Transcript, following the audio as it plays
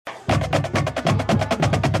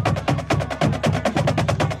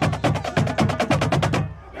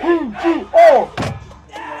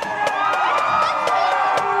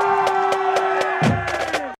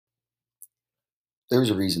There's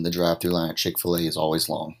a reason the drive-through line at Chick-fil-A is always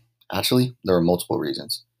long. Actually, there are multiple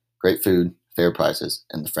reasons. Great food, fair prices,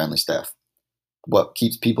 and the friendly staff. What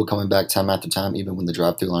keeps people coming back time after time even when the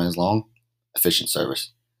drive-through line is long? Efficient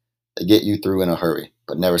service. They get you through in a hurry,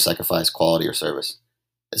 but never sacrifice quality or service.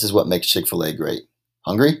 This is what makes Chick-fil-A great.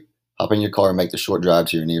 Hungry? Hop in your car and make the short drive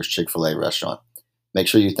to your nearest Chick-fil-A restaurant. Make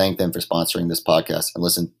sure you thank them for sponsoring this podcast and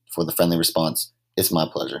listen for the friendly response. It's my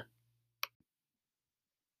pleasure.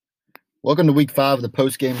 Welcome to Week 5 of the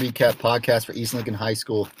post-game recap podcast for East Lincoln High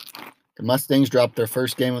School. The Mustangs dropped their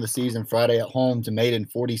first game of the season Friday at home to Maiden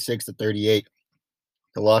 46-38.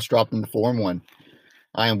 The loss dropped them to 4-1.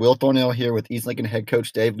 I am Will Thornhill here with East Lincoln head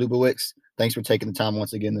coach Dave Lubowitz. Thanks for taking the time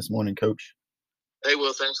once again this morning, Coach. Hey,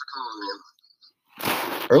 Will, thanks for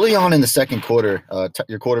calling, man. Early on in the second quarter,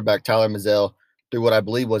 your quarterback Tyler Mazzell threw what I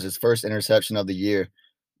believe was his first interception of the year,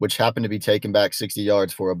 which happened to be taken back 60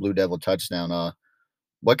 yards for a Blue Devil touchdown.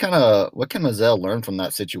 What can Mazzell learn from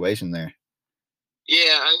that situation there?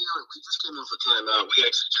 Yeah, we just came off a timeout. We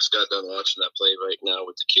actually just got done watching that play right now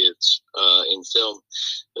with the kids in film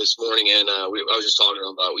this morning, and I was just talking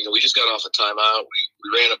about, we just got off a timeout. We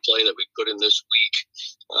ran a play that we put in this week,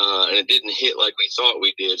 and it didn't hit like we thought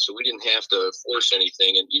we did, so we didn't have to force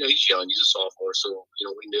anything. And, he's young. He's a sophomore, so,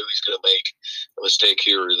 we knew he's going to make a mistake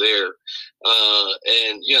here or there.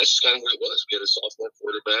 And, that's just kind of what it was. We had a sophomore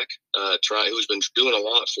quarterback who's been doing a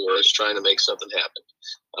lot for us, trying to make something happen.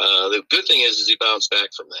 The good thing is he bounced back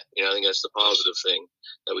from that. I think that's the positive thing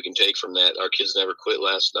that we can take from that. Our kids never quit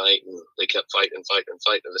last night, and they kept fighting, and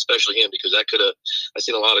especially him, because I've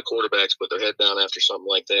seen a lot of quarterbacks put their head down after something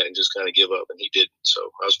like that and just kind of give up, and he didn't. So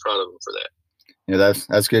I was proud of him for that.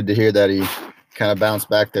 That's good to hear that he kind of bounced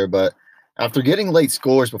back there. But after getting late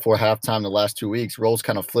scores before halftime the last 2 weeks, roles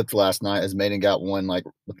kind of flipped last night as Maiden got one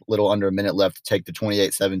with a little under a minute left to take the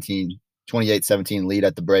 28-17 lead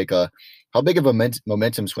at the break. How big of a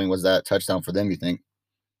momentum swing was that touchdown for them, you think?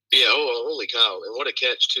 Yeah, holy cow. And what a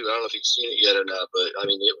catch, too. I don't know if you've seen it yet or not, but,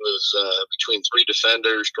 it was between three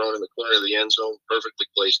defenders, thrown in the corner of the end zone, perfectly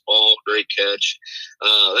placed ball, great catch.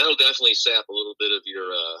 That'll definitely sap a little bit of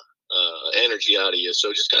your energy out of you.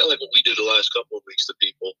 So just kind of like what we did the last couple of weeks to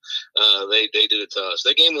people, they did it to us.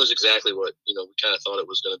 That game was exactly what, we kind of thought it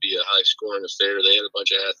was going to be, a high-scoring affair. They had a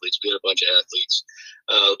bunch of athletes. We had a bunch of athletes.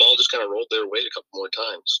 The ball just kind of rolled their way a couple more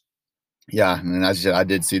times. Yeah, I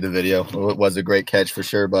did see the video. It was a great catch for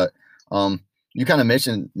sure. But you kind of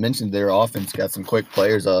mentioned their offense got some quick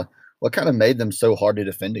players. What kind of made them so hard to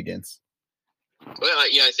defend against? Well,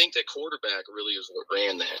 I think that quarterback really is what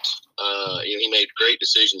ran that. He made great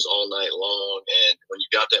decisions all night long, and when you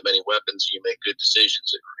got that many weapons, you make good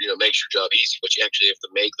decisions. It makes your job easy, but you actually have to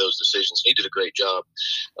make those decisions. He did a great job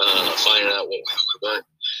finding out what we want,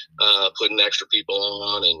 putting extra people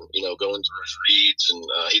on, and going through his reads, and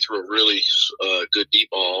he threw a really good deep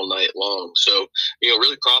ball all night long. So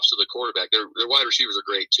really props to the quarterback. Their wide receivers are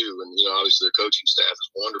great too, and obviously their coaching staff is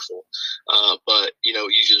wonderful. But you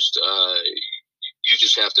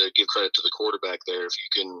just have to give credit to the quarterback there. If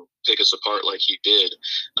you can pick us apart like he did,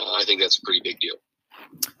 I think that's a pretty big deal.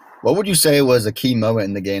 What would you say was a key moment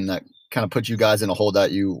in the game that kind of put you guys in a hole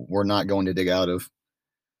that you were not going to dig out of?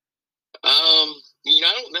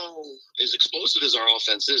 I don't know. As explosive as our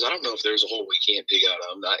offense is, I don't know if there's a hole we can't dig out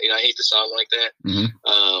of. I hate to sound like that,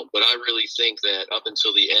 but I really think that up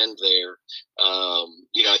until the end there,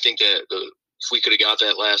 I think that if we could have got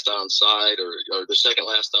that last onside or the second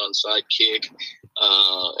last onside kick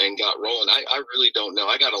and got rolling, I really don't know.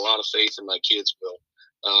 I got a lot of faith in my kids, Will.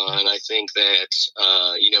 And I think that,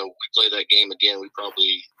 we play that game again, we can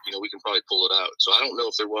probably pull it out. So I don't know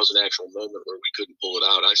if there was an actual moment where we couldn't pull it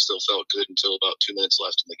out. I still felt good until about 2 minutes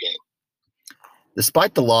left in the game.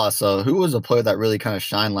 Despite the loss, who was a player that really kind of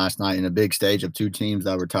shined last night in a big stage of two teams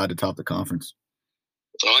that were tied to top the conference?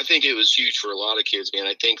 Oh, I think it was huge for a lot of kids, man.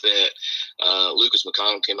 I think that Lucas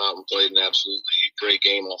McConnell came out and played an absolutely great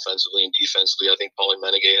game offensively and defensively. I think Paulie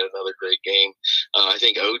Menegay had another great game. I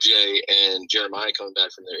think OJ and Jeremiah coming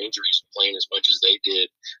back from their injuries and playing as much as they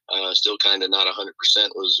did, still kind of not 100%,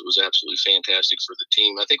 was absolutely fantastic for the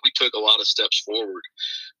team. I think we took a lot of steps forward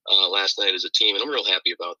last night as a team, and I'm real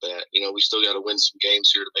happy about that. We still got to win some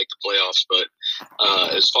games here to make the playoffs, but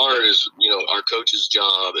as far as our coach's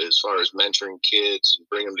job, as far as mentoring kids and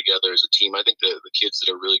bringing them together as a team, I think the kids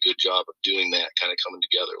did a really good job of doing that, kind of coming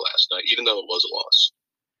together last night, even though it was a loss.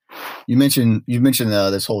 You mentioned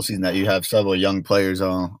this whole season that you have several young players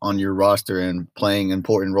on your roster and playing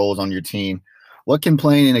important roles on your team. What can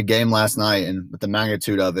playing in a game last night and with the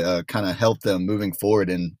magnitude of it kind of help them moving forward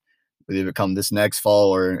and whether it come this next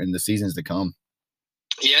fall or in the seasons to come?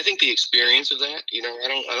 Yeah, I think the experience of that.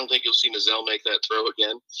 I don't think you'll see Mizell make that throw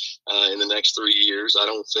again in the next 3 years. I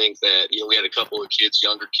don't think that we had a couple of kids,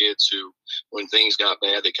 younger kids, who, when things got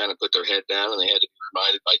bad, they kind of put their head down and they had to be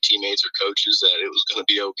reminded by teammates or coaches that it was going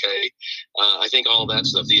to be okay. I think all that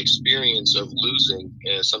stuff, the experience of losing,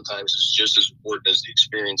 sometimes is just as important as the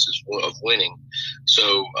experience of winning.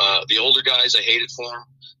 So the older guys, I hate it for them.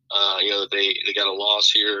 They got a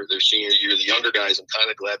loss here their senior year. The younger guys, I'm kind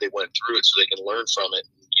of glad they went through it so they can learn from it.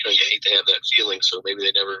 You hate to have that feeling, so maybe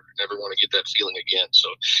they never want to get that feeling again. So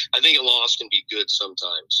I think a loss can be good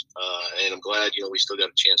sometimes, and I'm glad we still got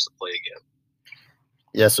a chance to play again.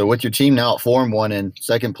 Yeah, so with your team now at 4-1 in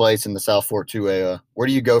second place in the South Fork 2A, where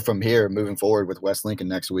do you go from here moving forward with West Lincoln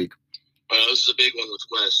next week? This is a big one with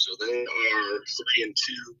West. So they are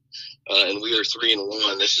 3-2, and we are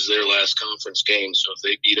 3-1. This is their last conference game. So if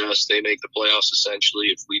they beat us, they make the playoffs essentially.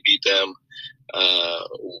 If we beat them,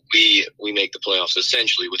 we make the playoffs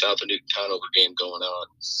essentially without the Newton Conover game going on.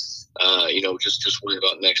 Just worry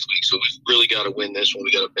about next week. So we've really got to win this one.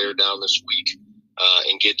 We got to bear down this week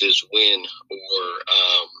and get this win, or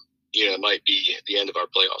it might be the end of our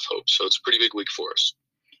playoff hopes. So it's a pretty big week for us.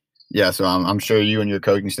 Yeah, so I'm sure you and your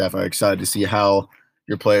coaching staff are excited to see how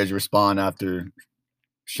your players respond after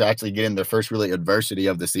actually getting their first really adversity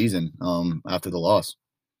of the season after the loss.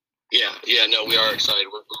 Yeah, no, we are excited.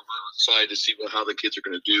 We're excited to see how the kids are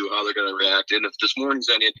going to do, how they're going to react. And if this morning's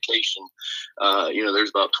any indication,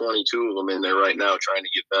 there's about 22 of them in there right now trying to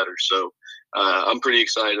get better. So I'm pretty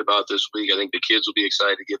excited about this week. I think the kids will be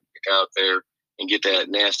excited to get back out there and get that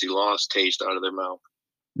nasty loss taste out of their mouth.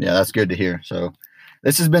 Yeah, that's good to hear. So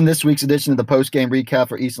this has been this week's edition of the post-game recap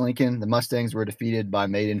for East Lincoln. The Mustangs were defeated by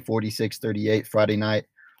Maiden 46-38 Friday night.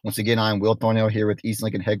 Once again, I'm Will Thornhill here with East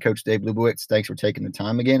Lincoln head coach Dave Lubowitz. Thanks for taking the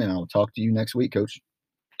time again, and I'll talk to you next week, Coach.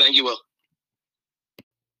 Thank you, Will.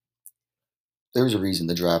 There's a reason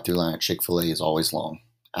the drive-thru line at Chick-fil-A is always long.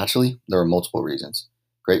 Actually, there are multiple reasons.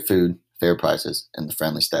 Great food, fair prices, and the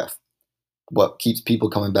friendly staff. What keeps people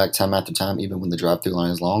coming back time after time, even when the drive-thru line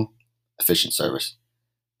is long? Efficient service.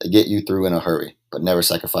 They get you through in a hurry, but never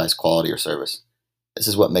sacrifice quality or service. This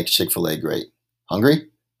is what makes Chick-fil-A great. Hungry?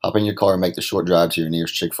 Hop in your car and make the short drive to your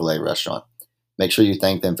nearest Chick-fil-A restaurant. Make sure you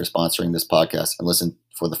thank them for sponsoring this podcast and listen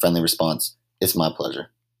for the friendly response. It's my pleasure.